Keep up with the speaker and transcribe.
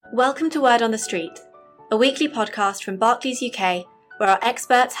Welcome to Word on the Street, a weekly podcast from Barclays UK, where our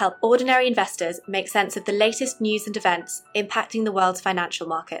experts help ordinary investors make sense of the latest news and events impacting the world's financial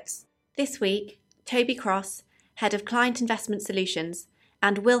markets. This week, Toby Cross, Head of Client Investment Solutions,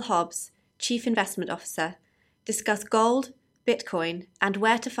 and Will Hobbs, Chief Investment Officer, discuss gold, Bitcoin, and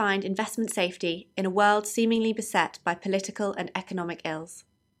where to find investment safety in a world seemingly beset by political and economic ills.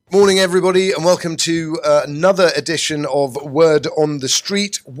 Morning, everybody, and welcome to another edition of Word on the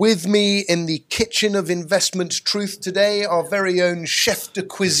Street. With me in the kitchen of investment truth today, our very own chef de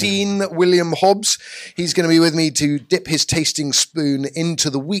cuisine, William Hobbs. He's going to be with me to dip his tasting spoon into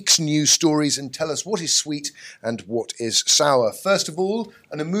the week's news stories and tell us what is sweet and what is sour. First of all,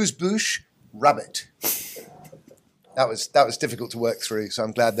 an amuse-bouche, rabbit. That was difficult to work through, so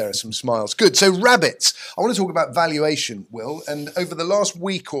I'm glad there are some smiles. Good. So rabbits. I want to talk about valuation, Will. And over the last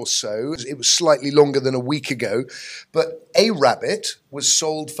week or so, it was slightly longer than a week ago, but a rabbit was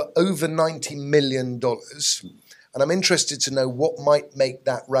sold for over $90 million. And I'm interested to know what might make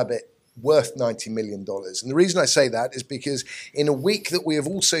that rabbit worth $90 million. And the reason I say that is because in a week that we have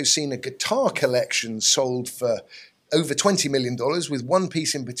also seen a guitar collection sold for over $20 million, with one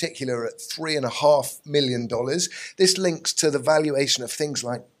piece in particular at $3.5 million. This links to the valuation of things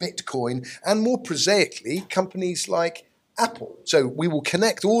like Bitcoin and, more prosaically, companies like Apple. So we will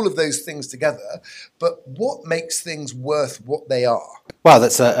connect all of those things together, but what makes things worth what they are? Well,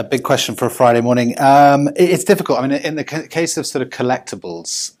 that's a big question for a Friday morning. It's difficult. I mean, in the case of sort of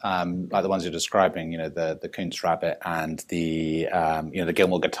collectibles, like the ones you're describing, the Kunz rabbit and the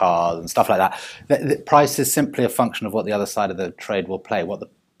Gilmore guitars and stuff like that, the price is simply a function of what the other side of the trade will play, what the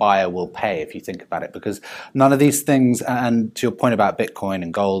buyer will pay, if you think about it, because none of these things, and to your point about Bitcoin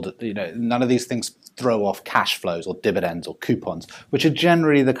and gold, none of these things throw off cash flows or dividends or coupons, which are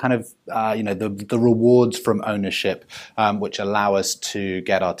generally the kind of the rewards from ownership, which allow us to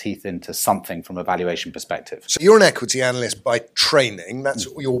get our teeth into something from a valuation perspective. So you're an equity analyst by training. That's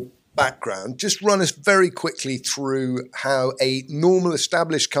your background. Just run us very quickly through how a normal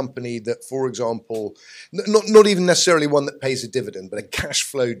established company that, for example, not even necessarily one that pays a dividend, but a cash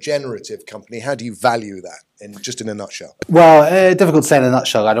flow generative company, how do you value that? Just in a nutshell? Well, difficult to say in a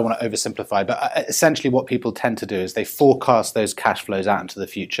nutshell. I don't want to oversimplify, but essentially what people tend to do is they forecast those cash flows out into the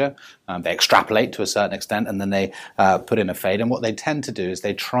future. They extrapolate to a certain extent, and then they put in a fade. And what they tend to do is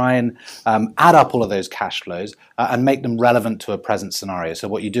they try and add up all of those cash flows and make them relevant to a present scenario. So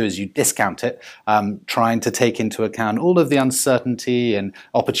what you do is you discount it, trying to take into account all of the uncertainty and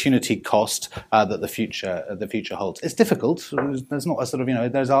opportunity cost that the future holds. It's difficult. There's not a sort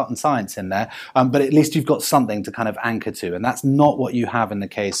of, there's art and science in there, but at least you've got something to kind of anchor to, and that's not what you have in the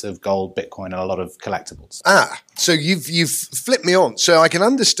case of gold, Bitcoin, and a lot of collectibles. So you've flipped me on. So I can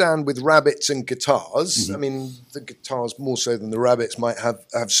understand with rabbits and guitars. Mm-hmm. I mean, the guitars more so than the rabbits might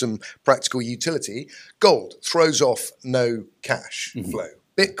have some practical utility. Gold throws off no cash flow.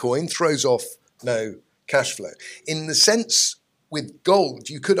 Bitcoin throws off no cash flow. In the sense with gold,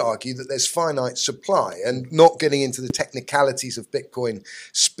 you could argue that there's finite supply, and not getting into the technicalities of Bitcoin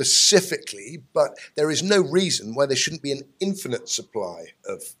specifically, but there is no reason why there shouldn't be an infinite supply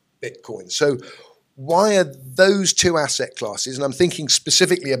of Bitcoin. So why are those two asset classes, and I'm thinking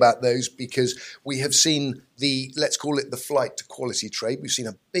specifically about those because we have seen let's call it the flight to quality trade. We've seen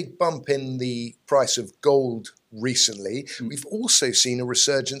a big bump in the price of gold recently. We've also seen a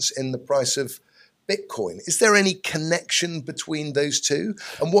resurgence in the price of Bitcoin. Is there any connection between those two,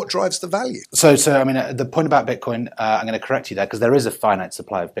 and what drives the value? So I mean, the point about Bitcoin, I'm going to correct you there, because there is a finite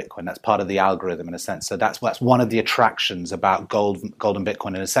supply of Bitcoin. That's part of the algorithm in a sense. So that's one of the attractions about gold and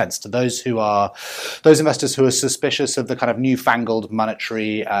Bitcoin in a sense. To those investors who are suspicious of the kind of newfangled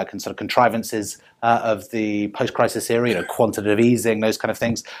monetary sort of contrivances of the post-crisis era, quantitative easing, those kind of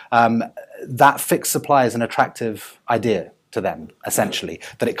things, that fixed supply is an attractive idea to them, essentially,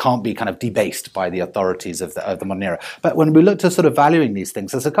 that it can't be kind of debased by the authorities of the modern era. But when we look to sort of valuing these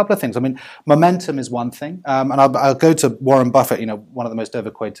things, there's a couple of things. I mean, momentum is one thing, and I'll go to Warren Buffett, one of the most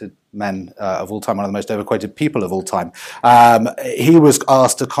overquoted men of all time, one of the most overquoted people of all time. He was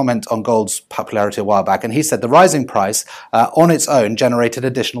asked to comment on gold's popularity a while back, and he said the rising price on its own generated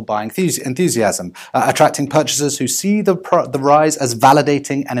additional buying enthusiasm, attracting purchasers who see the rise as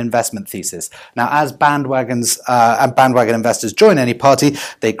validating an investment thesis. Now, as bandwagon investors join any party,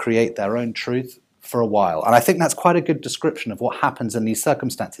 they create their own truth for a while. And I think that's quite a good description of what happens in these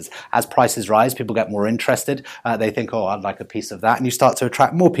circumstances. As prices rise, people get more interested. They think, oh, I'd like a piece of that. And you start to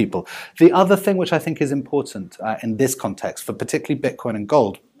attract more people. The other thing which I think is important in this context, for particularly Bitcoin and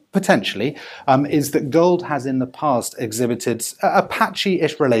gold, potentially, is that gold has in the past exhibited a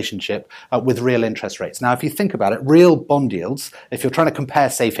patchy-ish relationship with real interest rates. Now, if you think about it, real bond yields, if you're trying to compare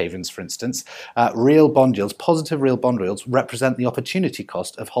safe havens, for instance, real bond yields, positive real bond yields, represent the opportunity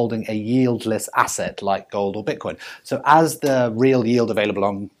cost of holding a yieldless asset like gold or Bitcoin. So as the real yield available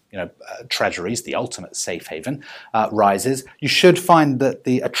on treasuries, the ultimate safe haven, rises, you should find that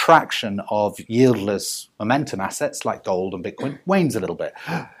the attraction of yieldless momentum assets like gold and Bitcoin wanes a little bit.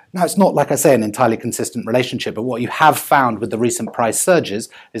 Now, it's not, like I say, an entirely consistent relationship, but what you have found with the recent price surges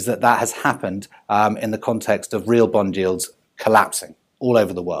is that has happened in the context of real bond yields collapsing all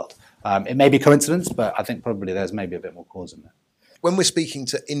over the world. It may be coincidence, but I think probably there's maybe a bit more cause in there. When we're speaking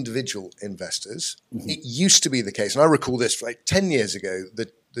to individual investors, it used to be the case, and I recall this like 10 years ago,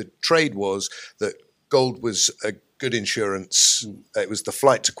 the trade was that gold was a good insurance. It was the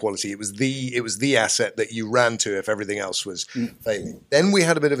flight to quality. It was the asset that you ran to if everything else was failing. Then we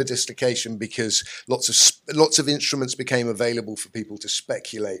had a bit of a dislocation because lots of instruments became available for people to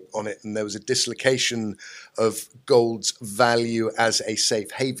speculate on it, and there was a dislocation of gold's value as a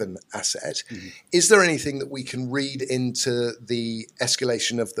safe haven asset. Is there anything that we can read into the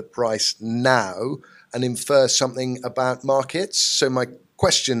escalation of the price now and infer something about markets? So my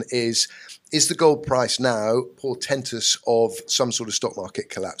question is the gold price now portentous of some sort of stock market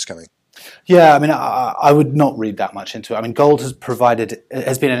collapse coming? Yeah, I mean, I would not read that much into it. I mean, gold has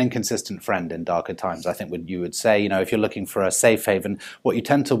been an inconsistent friend in darker times, I think you would say. If you're looking for a safe haven, what you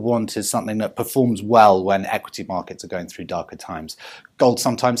tend to want is something that performs well when equity markets are going through darker times. Gold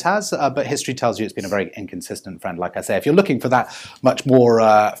sometimes has, but history tells you it's been a very inconsistent friend. Like I say, if you're looking for that much more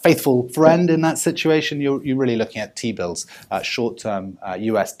faithful friend in that situation, you're really looking at T-bills. Short-term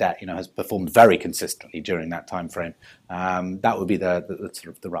US debt, has performed very consistently during that time frame. That would be the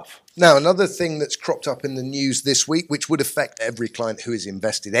sort of the rough. Now, another thing that's cropped up in the news this week, which would affect every client who is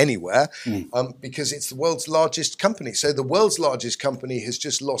invested anywhere, because it's the world's largest company. So the world's largest company has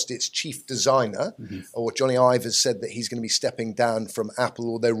just lost its chief designer, or Johnny Ive has said that he's going to be stepping down from Apple,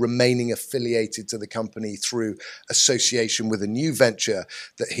 although remaining affiliated to the company through association with a new venture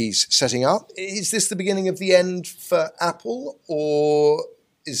that he's setting up. Is this the beginning of the end for Apple, or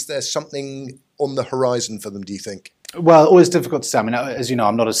is there something on the horizon for them, do you think? Well, always difficult to say. I mean, as you know,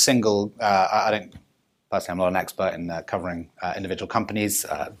 I'm not a single, personally, I'm not an expert in covering individual companies.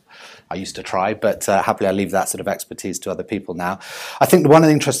 I used to try, but happily I leave that sort of expertise to other people now. I think one of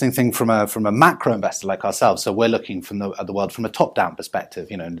the interesting things from a macro investor like ourselves, so we're looking at the world from a top-down perspective,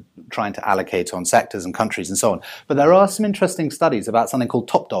 trying to allocate on sectors and countries and so on. But there are some interesting studies about something called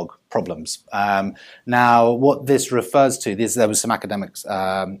top dog problems. Now, what this refers to, there was some academics,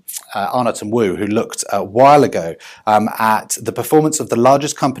 Arnott and Wu, who looked a while ago at the performance of the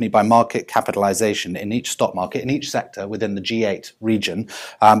largest company by market capitalization in each stock market, in each sector within the G8 region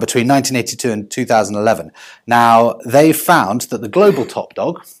between 1982 and 2011. Now, they found that the global top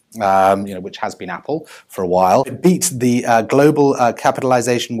dog, which has been Apple for a while, it beat the global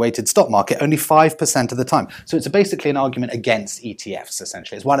capitalization weighted stock market only 5% of the time. So it's basically an argument against ETFs,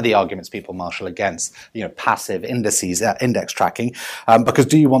 essentially. It's one of the arguments people marshal against, passive indices, index tracking, because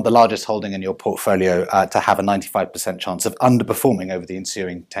do you want the largest holding in your portfolio to have a 95% chance of underperforming over the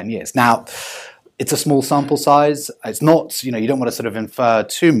ensuing 10 years? Now, it's a small sample size. It's not, you don't want to sort of infer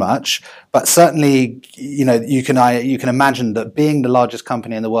too much, but certainly, you can imagine that being the largest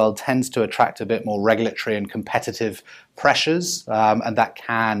company in the world tends to attract a bit more regulatory and competitive pressures, and that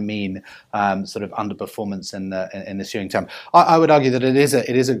can mean sort of underperformance in the ensuing term. I would argue that it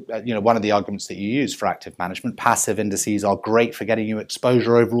is one of the arguments that you use for active management. Passive indices are great for getting you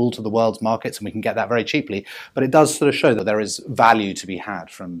exposure overall to the world's markets, and we can get that very cheaply. But it does sort of show that there is value to be had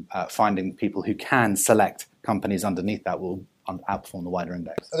from finding people who can select companies underneath that will outperform the wider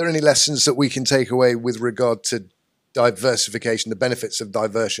index. Are there any lessons that we can take away with regard to diversification, the benefits of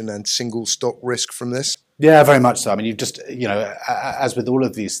diversion and single stock risk from this? Yeah, very much so. I mean, you've just, as with all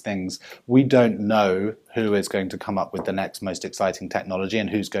of these things, we don't know who is going to come up with the next most exciting technology and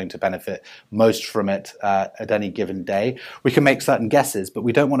who's going to benefit most from it at any given day. We can make certain guesses, but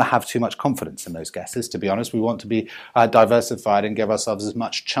we don't want to have too much confidence in those guesses, to be honest. We want to be diversified and give ourselves as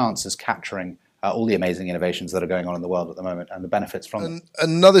much chance as capturing all the amazing innovations that are going on in the world at the moment and the benefits from them.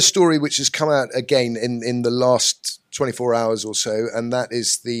 Another story which has come out again in the last 24 hours or so, and that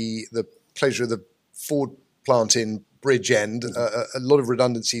is the closure of the Ford plant in Bridgend. A lot of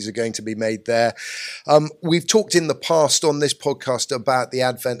redundancies are going to be made there. We've talked in the past on this podcast about the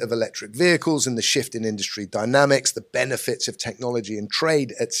advent of electric vehicles and the shift in industry dynamics, the benefits of technology and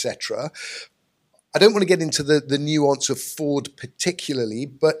trade, etc. I don't want to get into the nuance of Ford particularly,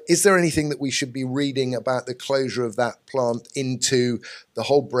 but is there anything that we should be reading about the closure of that plant into the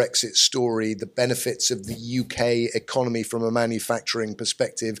whole Brexit story, the benefits of the UK economy from a manufacturing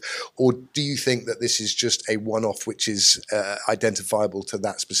perspective, or do you think that this is just a one-off which is identifiable to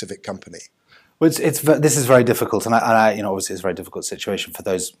that specific company? Well, this is very difficult, and I obviously it's a very difficult situation for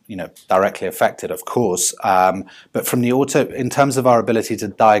those directly affected, of course. But from the in terms of our ability to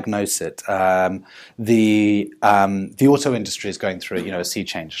diagnose it, the auto industry is going through a sea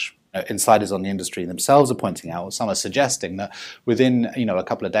change. Insiders on the industry themselves are pointing out, or some are suggesting, that within a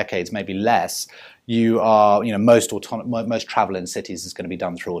couple of decades, maybe less, most travel in cities is going to be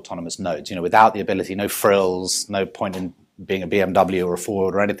done through autonomous nodes. Without the ability, no frills, no point in being a BMW or a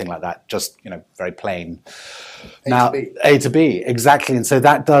Ford or anything like that, just very plain. A to B, exactly, and so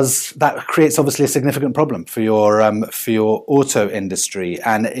that creates obviously a significant problem for your auto industry,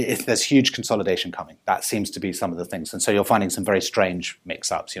 and there's huge consolidation coming. That seems to be some of the things, and so you're finding some very strange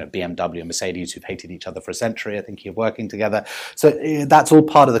mix-ups. BMW and Mercedes, who've hated each other for a century, I think, are working together. So that's all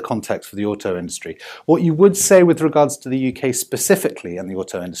part of the context for the auto industry. What you would say with regards to the UK specifically and the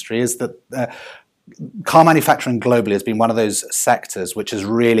auto industry is that car manufacturing globally has been one of those sectors which has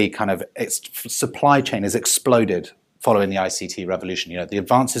really its supply chain has exploded following the ICT revolution. The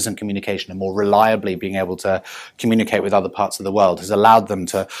advances in communication and more reliably being able to communicate with other parts of the world has allowed them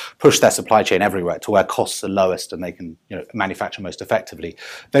to push their supply chain everywhere to where costs are lowest and they can manufacture most effectively.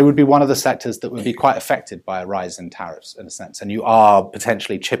 They would be one of the sectors that would be quite affected by a rise in tariffs, in a sense, and you are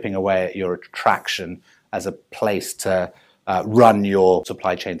potentially chipping away at your attraction as a place to run your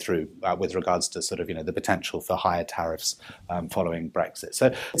supply chain through with regards to the potential for higher tariffs following Brexit.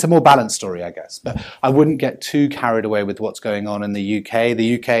 So it's a more balanced story, I guess. But I wouldn't get too carried away with what's going on in the UK.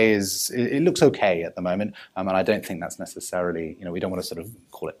 The UK it looks okay at the moment, and I don't think that's necessarily, we don't want to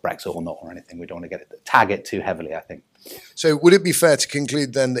call it Brexit or not or anything. We don't want to tag it too heavily, I think. So would it be fair to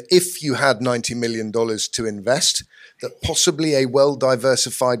conclude then that if you had $90 million to invest, that possibly a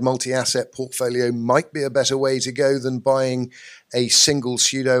well-diversified multi-asset portfolio might be a better way to go than buying a single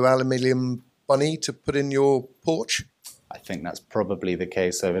pseudo-aluminium bunny to put in your porch? I think that's probably the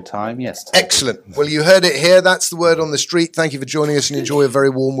case over time, yes. Excellent. Well, you heard it here. That's the word on the street. Thank you for joining us and enjoy a very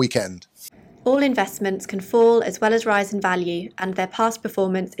warm weekend. All investments can fall as well as rise in value, and their past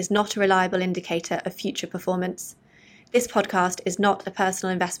performance is not a reliable indicator of future performance. This podcast is not a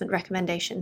personal investment recommendation.